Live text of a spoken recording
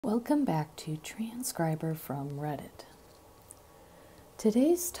Welcome back to Transcriber from Reddit.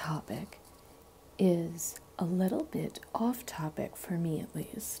 Today's topic is a little bit off topic for me at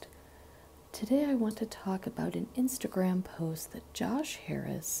least. Today I want to talk about an Instagram post that Josh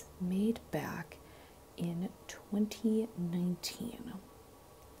Harris made back in 2019.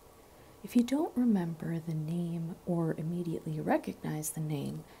 If you don't remember the name or immediately recognize the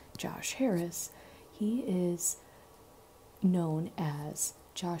name Josh Harris, he is known as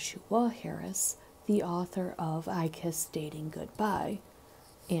Joshua Harris, the author of I Kissed Dating Goodbye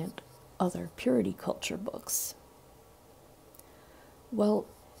and other purity culture books. Well,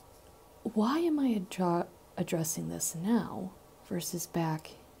 why am I addressing this now versus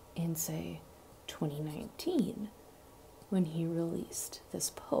back in, say, 2019 when he released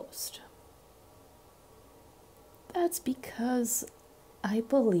this post? That's because I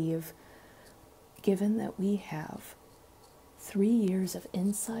believe, given that we have 3 years of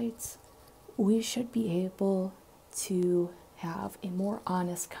insights, we should be able to have a more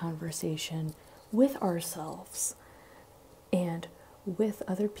honest conversation with ourselves and with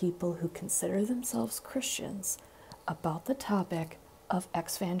other people who consider themselves Christians about the topic of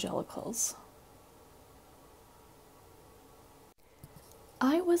Exvangelicals.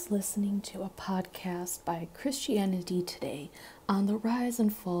 I was listening to a podcast by Christianity Today on the rise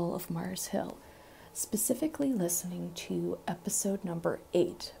and fall of Mars Hill, specifically listening to episode number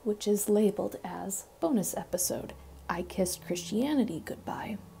 8, which is labeled as bonus episode, I Kissed Christianity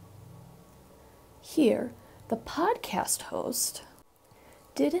Goodbye. Here, the podcast host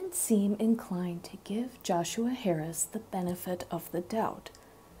didn't seem inclined to give Joshua Harris the benefit of the doubt.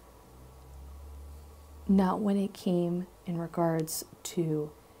 Not when it came in regards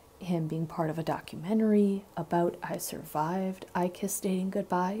to him being part of a documentary about I Survived, I Kissed Dating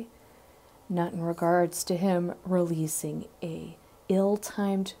Goodbye. Not in regards to him releasing a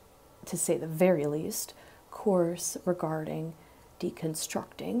ill-timed, to say the very least, course regarding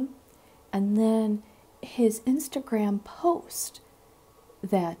deconstructing, and then his Instagram post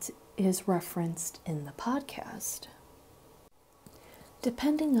that is referenced in the podcast.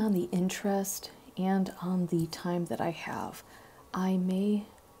 Depending on the interest and on the time that I have, I may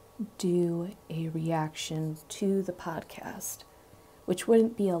do a reaction to the podcast, which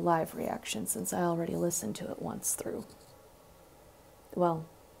wouldn't be a live reaction since I already listened to it once through. Well,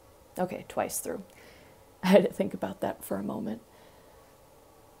 okay, twice through. I had to think about that for a moment.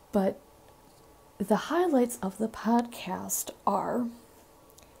 But the highlights of the podcast are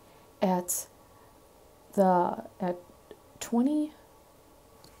at 20,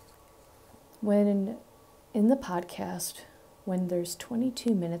 when in the podcast, when there's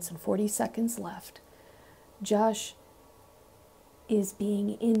 22 minutes and 40 seconds left, Josh is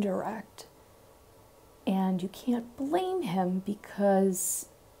being indirect, and you can't blame him because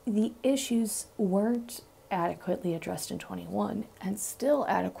the issues weren't adequately addressed in 21 and still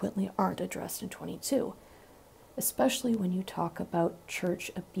adequately aren't addressed in 22, especially when you talk about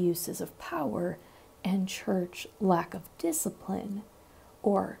church abuses of power and church lack of discipline,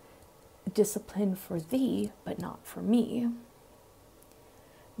 or discipline for thee but not for me.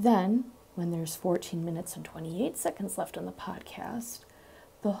 Then, when there's 14 minutes and 28 seconds left on the podcast,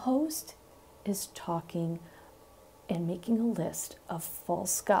 the host is talking and making a list of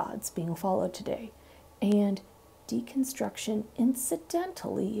false gods being followed today, and deconstruction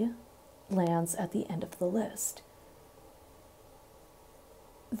incidentally lands at the end of the list.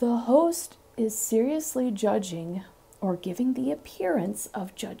 The host is seriously judging, or giving the appearance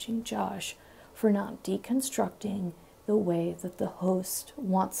of judging, Josh for not deconstructing the way that the host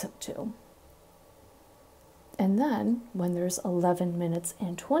wants him to. And then, when there's 11 minutes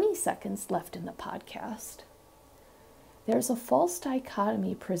and 20 seconds left in the podcast, there's a false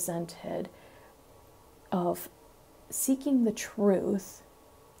dichotomy presented of seeking the truth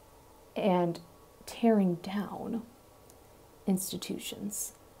and tearing down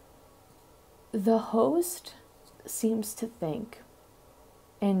institutions. The host seems to think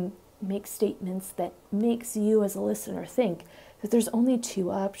and make statements that makes you as a listener think that there's only two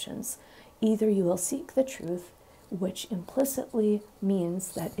options. Either you will seek the truth, which implicitly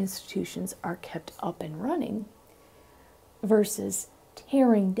means that institutions are kept up and running, versus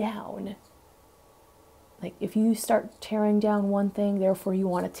tearing down. Like, if you start tearing down one thing, therefore you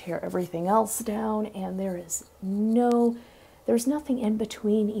want to tear everything else down, and there's nothing in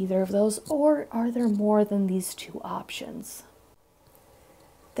between either of those, or are there more than these two options?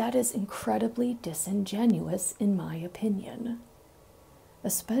 That is incredibly disingenuous, in my opinion,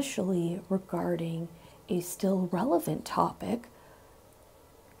 especially regarding a still relevant topic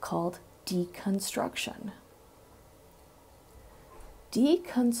called deconstruction.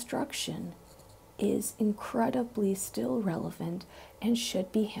 Deconstruction is incredibly still relevant and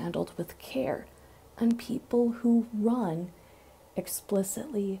should be handled with care. And people who run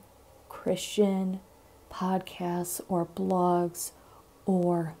explicitly Christian podcasts or blogs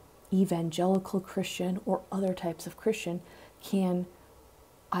or evangelical Christian or other types of Christian can,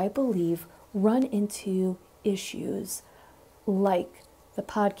 I believe, run into issues like the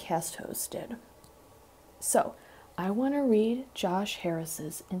podcast host did. So, I want to read Josh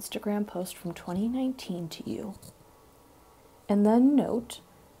Harris's Instagram post from 2019 to you, and then note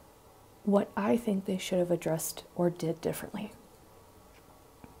what I think they should have addressed or did differently.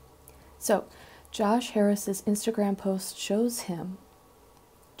 So, Josh Harris's Instagram post shows him,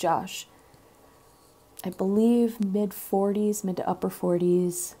 Josh, I believe mid to upper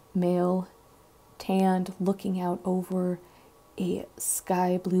 40s, male, tanned, looking out over a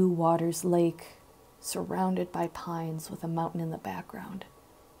sky blue waters lake surrounded by pines with a mountain in the background.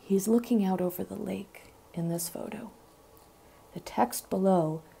 He's looking out over the lake in this photo. The text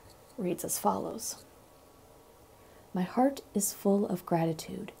below reads as follows. My heart is full of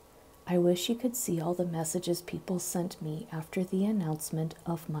gratitude. I wish you could see all the messages people sent me after the announcement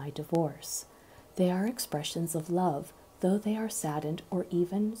of my divorce. They are expressions of love, though they are saddened or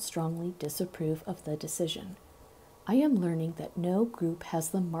even strongly disapprove of the decision. I am learning that no group has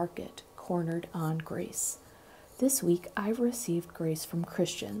the market cornered on grace. This week I've received grace from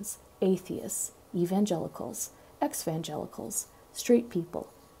Christians, atheists, evangelicals, exvangelicals, straight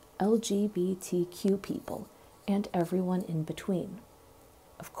people, LGBTQ people, and everyone in between.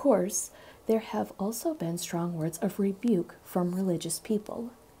 Of course, there have also been strong words of rebuke from religious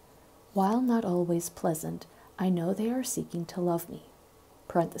people. While not always pleasant, I know they are seeking to love me.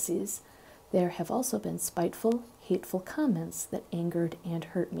 Parentheses, there have also been spiteful, hateful comments that angered and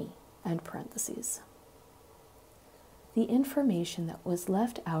hurt me. End parentheses. The information that was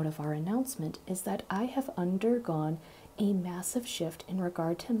left out of our announcement is that I have undergone a massive shift in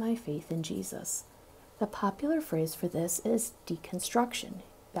regard to my faith in Jesus. The popular phrase for this is deconstruction.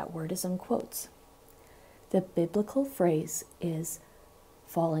 That word is in quotes. The biblical phrase is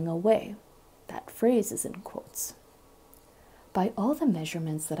falling away. That phrase is in quotes. By all the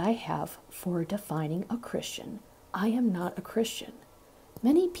measurements that I have for defining a Christian, I am not a Christian.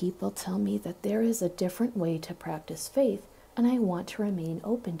 Many people tell me that there is a different way to practice faith, and I want to remain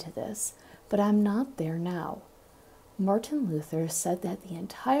open to this, but I'm not there now. Martin Luther said that the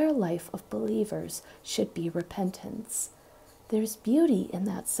entire life of believers should be repentance. There's beauty in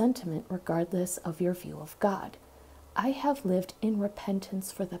that sentiment regardless of your view of God. I have lived in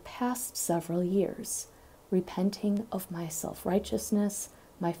repentance for the past several years, repenting of my self-righteousness,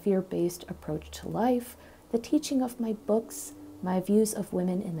 my fear-based approach to life, the teaching of my books, my views of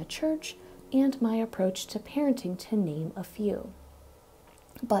women in the church, and my approach to parenting, to name a few.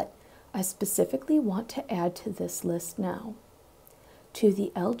 But I specifically want to add to this list now. To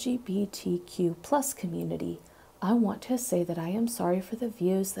the LGBTQ plus community, I want to say that I am sorry for the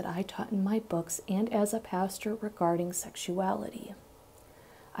views that I taught in my books and as a pastor regarding sexuality.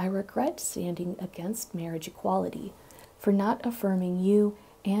 I regret standing against marriage equality, for not affirming you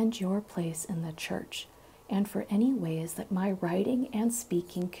and your place in the church, and for any ways that my writing and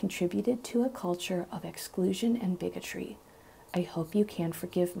speaking contributed to a culture of exclusion and bigotry. I hope you can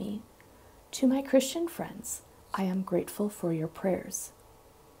forgive me. To my Christian friends, I am grateful for your prayers.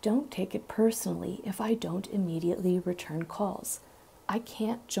 Don't take it personally if I don't immediately return calls. I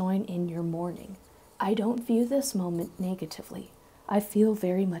can't join in your mourning. I don't view this moment negatively. I feel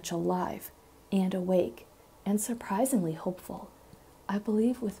very much alive and awake and surprisingly hopeful. I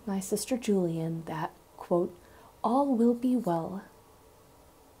believe with my sister Julian that, quote, all will be well,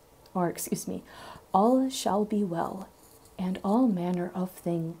 all shall be well, and all manner of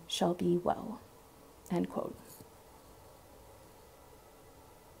thing shall be well, end quote.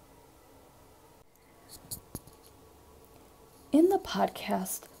 In the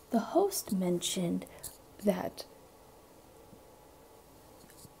podcast, the host mentioned that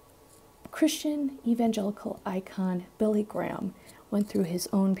Christian evangelical icon Billy Graham went through his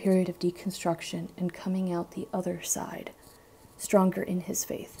own period of deconstruction and coming out the other side, stronger in his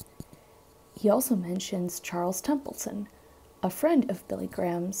faith. He also mentions Charles Templeton, a friend of Billy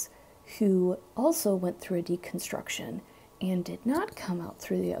Graham's, who also went through a deconstruction and did not come out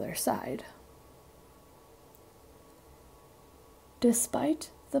through the other side.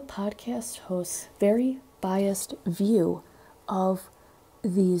 Despite the podcast host's very biased view of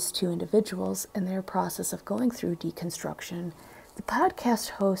these two individuals and their process of going through deconstruction, the podcast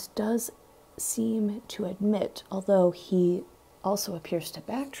host does seem to admit, although he also appears to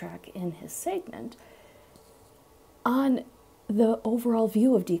backtrack in his segment, on the overall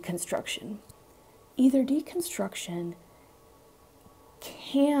view of deconstruction. Either deconstruction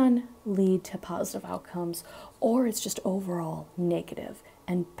can lead to positive outcomes, or it's just overall negative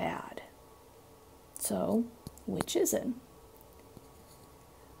and bad. So, which is it?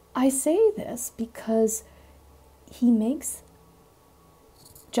 I say this because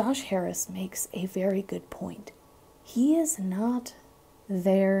Josh Harris makes a very good point. He is not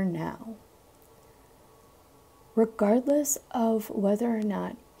there now. Regardless of whether or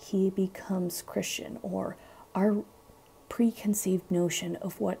not he becomes Christian, or our preconceived notion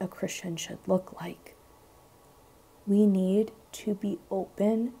of what a Christian should look like, we need to be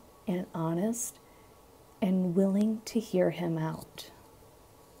open and honest and willing to hear him out.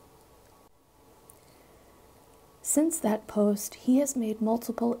 Since that post, he has made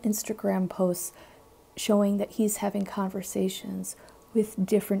multiple Instagram posts showing that he's having conversations with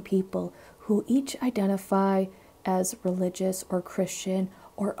different people who each identify as religious or Christian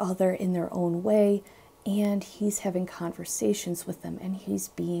or other in their own way, and he's having conversations with them, and he's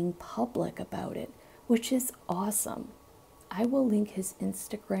being public about it, which is awesome. I will link his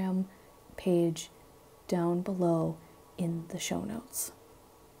Instagram page down below in the show notes.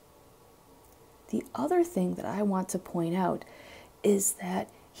 The other thing that I want to point out is that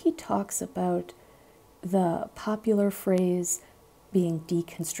he talks about the popular phrase being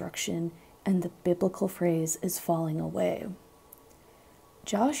deconstruction and the biblical phrase is falling away.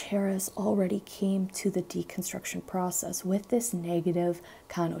 Josh Harris already came to the deconstruction process with this negative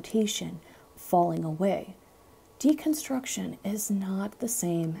connotation, falling away. Deconstruction is not the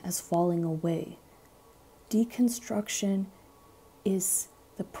same as falling away. Deconstruction is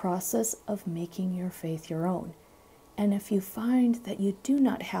the process of making your faith your own. And if you find that you do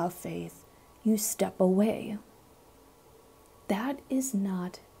not have faith, you step away. That is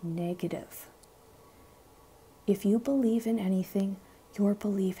not negative. If you believe in anything, your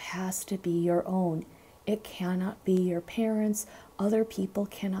belief has to be your own. It cannot be your parents'. Other people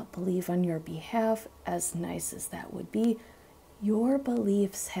cannot believe on your behalf, as nice as that would be. Your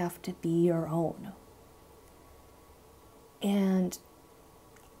beliefs have to be your own. And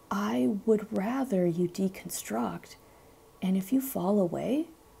I would rather you deconstruct, and if you fall away,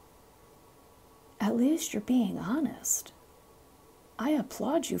 at least you're being honest. I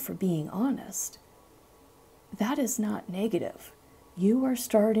applaud you for being honest. That is not negative. You are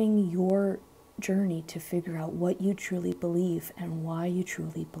starting your journey to figure out what you truly believe and why you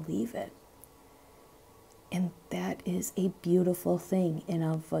truly believe it. And that is a beautiful thing in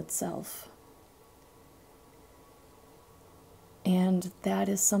of itself. And that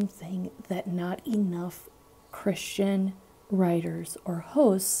is something that not enough Christian writers or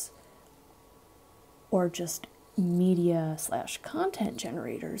hosts, or just media/content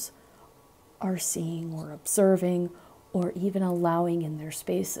generators, are seeing or observing or even allowing in their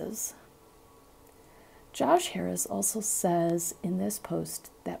spaces. Josh Harris also says in this post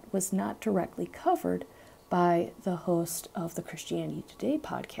that was not directly covered by the host of the Christianity Today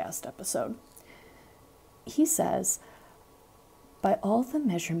podcast episode. He says, "By all the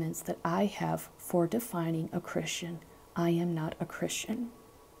measurements that I have for defining a Christian, I am not a Christian."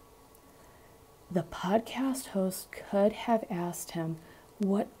 The podcast host could have asked him,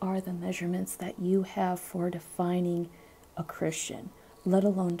 what are the measurements that you have for defining a Christian, let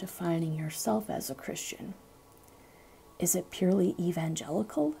alone defining yourself as a Christian? Is it purely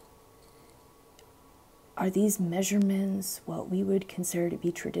evangelical? Are these measurements what we would consider to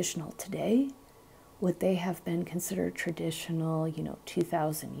be traditional today? Would they have been considered traditional,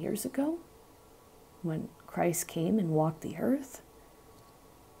 2,000 years ago when Christ came and walked the earth?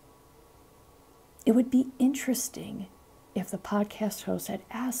 It would be interesting if the podcast host had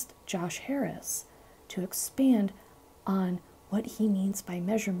asked Josh Harris to expand on what he means by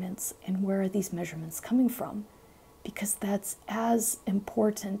measurements and where are these measurements coming from, because that's as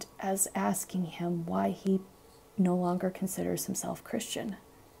important as asking him why he no longer considers himself Christian.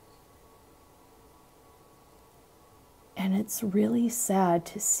 And it's really sad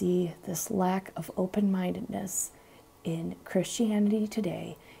to see this lack of open-mindedness in Christianity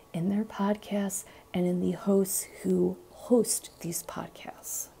Today, in their podcasts, and in the hosts who host these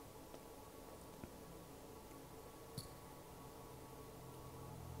podcasts.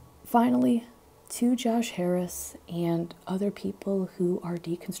 Finally, to Josh Harris and other people who are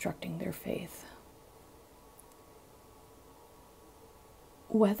deconstructing their faith.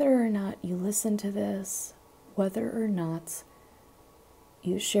 Whether or not you listen to this, whether or not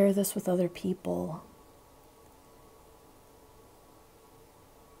you share this with other people,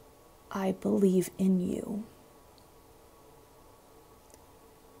 I believe in you.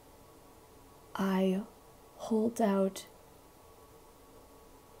 I hold out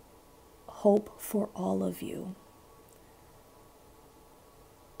hope for all of you.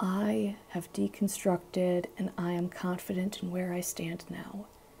 I have deconstructed and I am confident in where I stand now.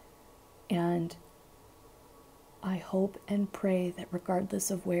 And I hope and pray that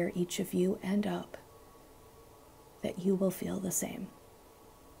regardless of where each of you end up, that you will feel the same.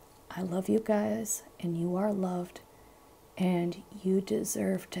 I love you guys, and you are loved, and you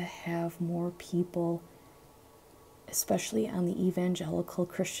deserve to have more people, especially on the evangelical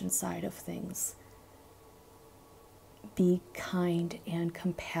Christian side of things, be kind and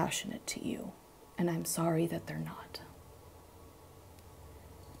compassionate to you, and I'm sorry that they're not.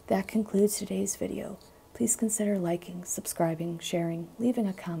 That concludes today's video. Please consider liking, subscribing, sharing, leaving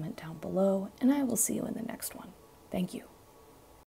a comment down below, and I will see you in the next one. Thank you.